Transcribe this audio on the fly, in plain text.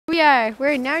we are.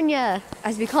 We're in Narnia.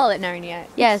 As we call it, Narnia.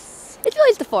 Yes. It's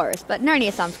really the forest, but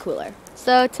Narnia sounds cooler.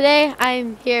 So today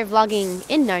I'm here vlogging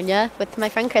in Narnia with my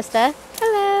friend Krista.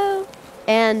 Hello.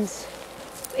 And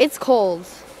it's cold.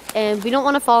 And we don't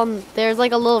want to fall in, there's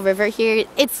like a little river here.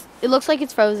 It looks like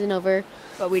it's frozen over.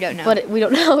 But we don't know. But we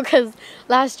don't know because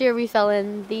last year we fell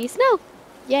in the snow.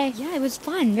 Yay. Yeah, it was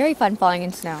fun. Very fun falling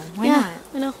in snow. Why yeah, not?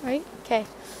 I know, right? Okay.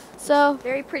 So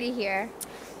Very pretty here.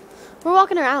 we're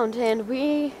walking around and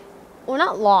we're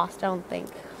not lost, I don't think.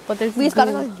 But there's We just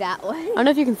gotta go that way. I don't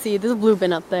know if you can see, there's a blue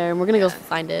bin up there and we're gonna go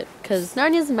find it because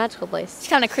Narnia's a magical place. It's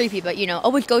kind of creepy, but you know,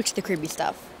 always go to the creepy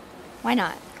stuff. Why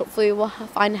not? Hopefully we'll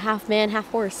find a half man, half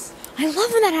horse. I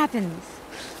love when that happens.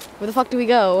 Where the fuck do we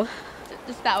go?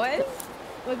 Just that way?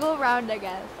 We'll go around, I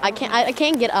guess. I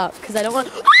can't get up because I don't want.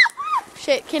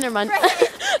 Shit, Kinderman.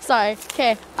 Sorry.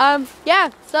 Okay. Yeah.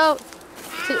 So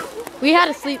we had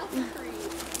to sleep.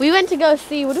 We went to go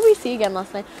see. What did we see again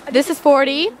last night? This is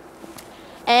 40,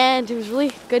 and it was a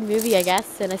really good movie, I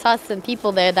guess. And I saw some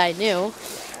people there that I knew,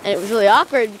 and it was really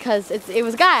awkward because it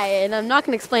was a guy, and I'm not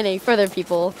gonna explain any further,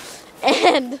 people.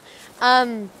 And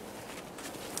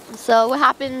so what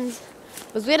happened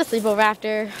was we had a sleepover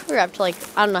after. We were up to like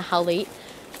I don't know how late.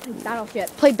 Battleship.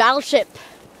 Played Battleship.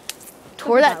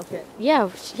 Tore that. Battleship.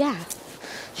 Yeah.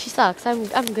 She sucks. I'm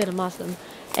good. I'm awesome.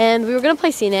 And we were gonna play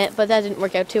Seen It, but that didn't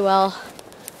work out too well.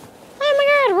 Oh my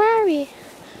God, where are we?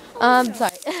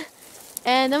 Sorry.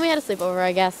 And then we had a sleepover.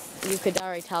 I guess you could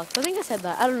already tell. I think I said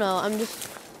that. I don't know. I'm just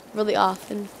really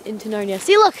off into Narnia.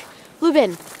 See, look, blue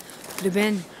bin. Blue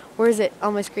bin. Where is it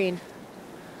on my screen?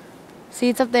 See,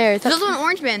 it's up there. It's There's also an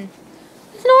orange bin.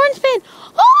 It's an orange bin.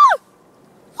 Oh!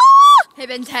 Hey,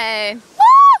 Bente.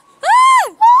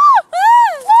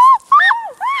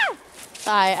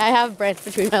 Sorry, I have a branch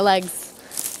between my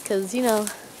legs because, you know,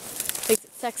 makes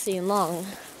it sexy and long.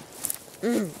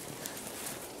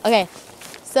 Okay,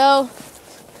 so,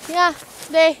 yeah,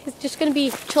 today is just going to be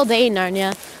a chill day in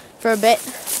Narnia for a bit.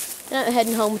 I'm not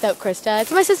heading home without Krista.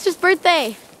 It's my sister's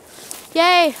birthday.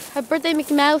 Yay, happy birthday,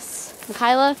 Mickey Mouse and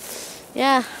Kyla.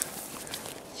 Yeah,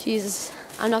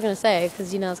 I'm not going to say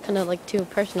because, you know, it's kind of like too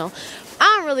personal.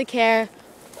 I don't really care.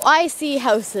 I see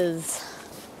houses.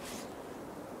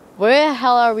 Where the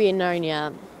hell are we in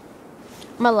Narnia?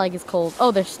 My leg is cold.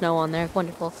 Oh, there's snow on there.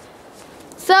 Wonderful.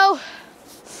 So,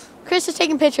 Chris is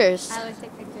taking pictures. I always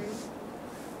take pictures.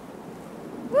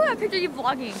 Ooh, I picture you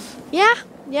vlogging. Yeah.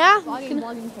 Vlogging,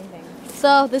 same thing.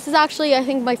 So, this is actually, I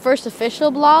think, my first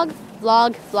official vlog.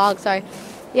 Sorry.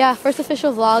 Yeah, first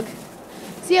official vlog.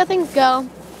 See how things go.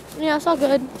 Yeah, it's all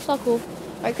good. It's all cool.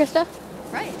 Right, Krista?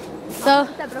 Right. So,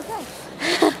 But okay.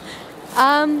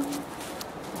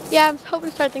 yeah, I'm hoping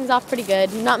to start things off pretty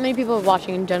good. Not many people are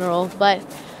watching in general, but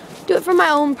do it for my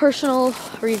own personal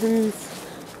reasons.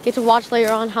 Get to watch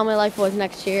later on how my life was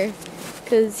next year.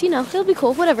 Because, you know, it'll be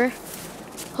cool, whatever.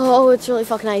 Oh, it's really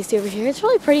fucking icy over here. It's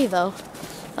really pretty, though.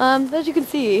 As you can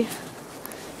see,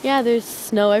 yeah, there's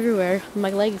snow everywhere. My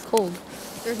leg is cold.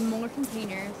 There's more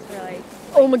containers. They're like...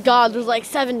 Oh my God, there's like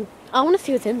 7. I want to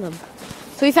see what's in them.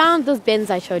 So we found those bins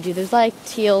I showed you. There's like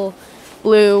teal,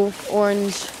 blue,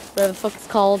 orange, whatever the fuck it's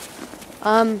called.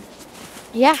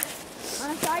 Yeah. On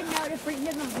a side note, if Brittney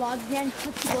doesn't vlog again,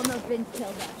 people in those bins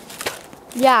killed us.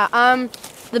 Yeah,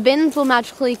 the bins will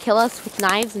magically kill us with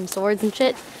knives and swords and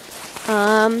shit.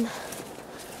 So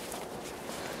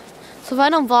if I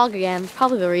don't vlog again, it's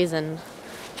probably the reason.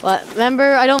 But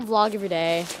remember, I don't vlog every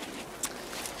day.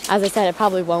 As I said, I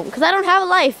probably won't, because I don't have a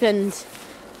life, and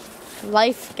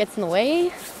life gets in the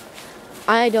way.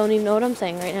 I don't even know what I'm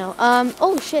saying right now.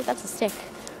 Oh shit, that's a stick.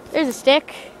 There's a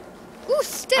stick. Ooh,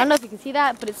 stick! I don't know if you can see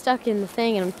that, but it's stuck in the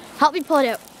thing, and help me pull it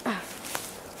out.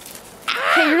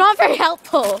 Okay, you're not very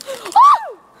helpful.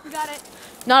 Oh! You got it.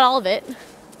 Not all of it.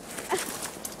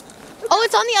 Oh,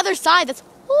 it's on the other side. That's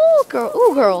oh girl,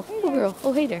 oh girl, oh girl,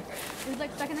 oh hey there. It was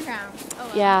like stuck in the ground. Oh,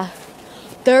 well. Yeah,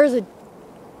 there's a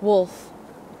wolf.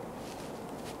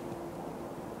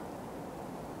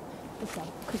 Let's go.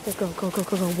 Krista, go,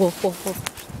 wolf.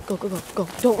 Go.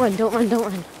 Don't run. Don't run.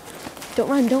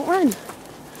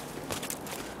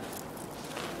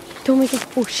 Don't make it.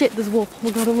 Oh shit, there's a wolf. Oh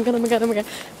my god.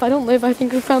 If I don't live, I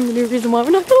think we found the new reason why we're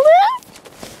not gonna live.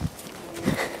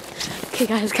 Okay,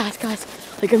 guys.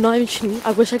 Like, I'm not even shitting.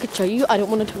 I wish I could show you. I don't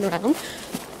want to turn around.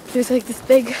 There's like this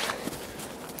big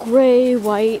gray,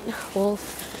 white wolf,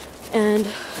 and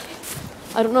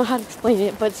I don't know how to explain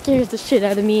it, but it scares the shit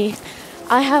out of me.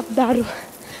 I have bad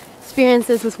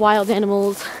experiences with wild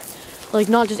animals, like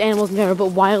not just animals in general, but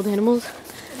wild animals.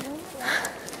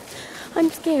 I'm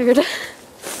scared.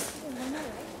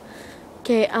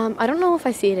 Okay, I don't know if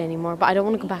I see it anymore, but I don't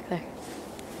want to go back there.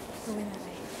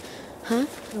 Huh?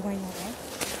 We're going that way.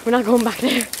 We're not going back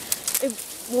there.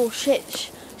 Whoa, shit.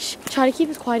 Shh. Try to keep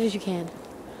as quiet as you can.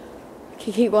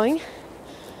 Okay, keep going.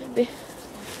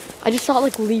 I just saw it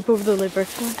like leap over the river,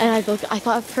 and I thought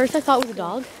at first it was a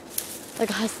dog, like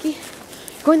a husky.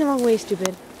 You're going the wrong way,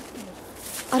 stupid.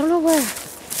 I don't know where.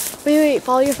 Wait,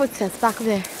 follow your footsteps back over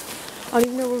there. I don't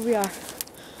even know where we are.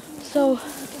 So,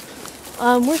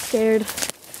 we're scared.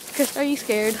 Chris, are you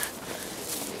scared?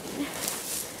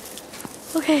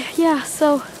 Okay, yeah,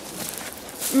 so,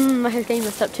 my hair's getting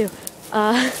messed up too.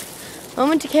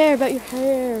 Moment to care about your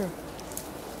hair.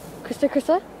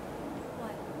 Krista?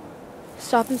 What?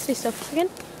 Stop and stay still for a second.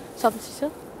 Stop and stay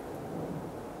still.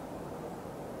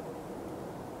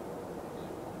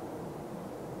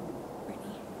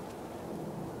 Brittney.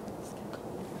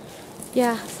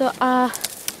 Yeah, so, I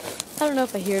don't know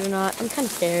if I hear it or not. I'm kind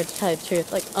of scared, to tell you the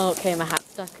truth. Like, oh, okay, my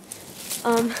hat's stuck.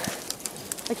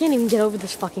 I can't even get over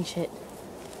this fucking shit.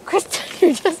 Krista,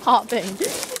 you're just hopping.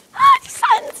 Just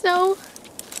sat in the snow.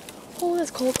 Oh,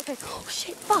 that's cold. Okay. Oh,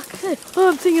 shit, fuck. Good. Oh,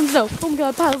 I'm singing snow. Oh my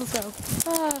god, piles of snow.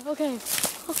 Okay.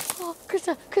 Oh,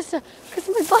 Krista,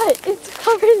 my butt. It's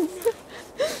covered in snow.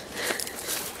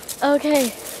 Okay.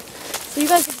 So you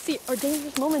guys get to see our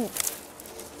dangerous moments.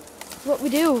 What we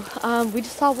do. We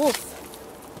just saw wolves.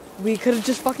 We could have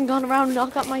just fucking gone around and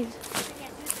knocked out my...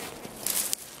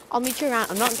 I'll meet you around.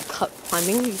 I'm not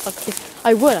climbing. You fucking...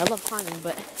 I would. I love climbing,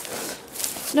 but...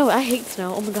 No, I hate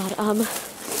snow. Oh my god.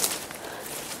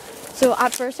 So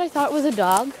at first I thought it was a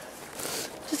dog.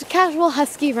 Just a casual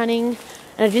husky running.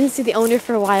 And I didn't see the owner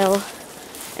for a while.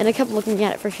 And I kept looking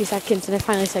at it for a few seconds. And I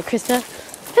finally said, Krista,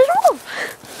 there's a wolf!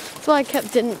 So I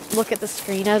didn't look at the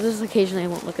screen. Occasionally I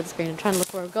won't look at the screen. I'm trying to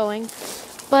look where we're going.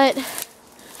 But...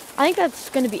 I think that's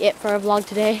going to be it for our vlog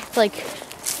today. Like,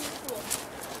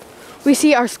 we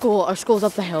see our school. Our school's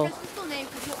up the hill.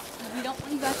 We don't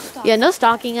want you guys to stalk. Yeah, no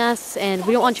stalking us, and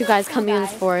we don't want you guys coming in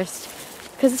this forest.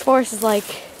 Because this forest is, like,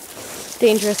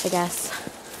 dangerous, I guess.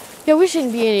 Yeah, we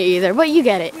shouldn't be in it either, but you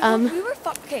get it. We were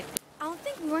okay. I don't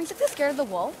think we weren't exactly scared of the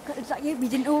wolf. It's like we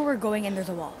didn't know where we were going and there's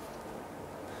a wolf.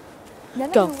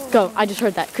 Go. I just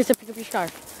heard that. Krista, pick up your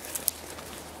scarf.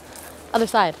 Other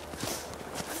side.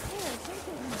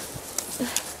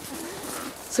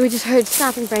 So we just heard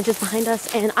snapping branches behind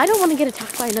us, and I don't want to get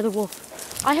attacked by another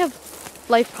wolf. I have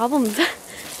life problems,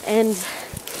 and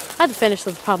I have to finish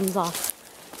those problems off.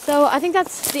 So I think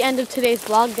that's the end of today's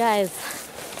vlog, guys.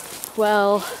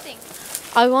 Well,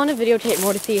 I want to videotape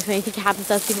more to see if anything happens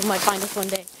to us. People might find us one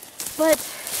day. But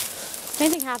if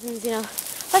anything happens, you know,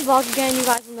 if I vlog again, you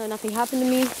guys will know nothing happened to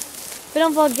me. If I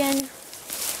don't vlog again,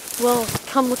 we'll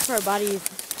come look for our bodies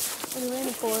in the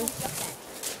random forest.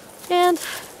 And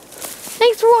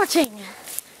thanks for watching.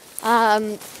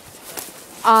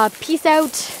 Peace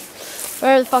out.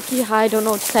 Where the fuck I don't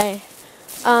know what to say.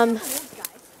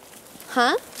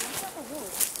 Huh?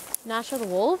 Nash of the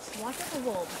wolves? Watch out for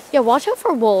wolves. Yeah, watch out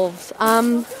for wolves.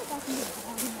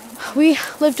 We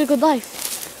lived a good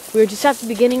life. We were just at the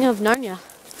beginning of Narnia.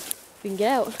 We can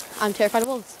get out. I'm terrified of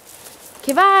wolves.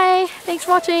 Okay, bye. Thanks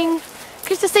for watching.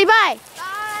 Krista, say bye.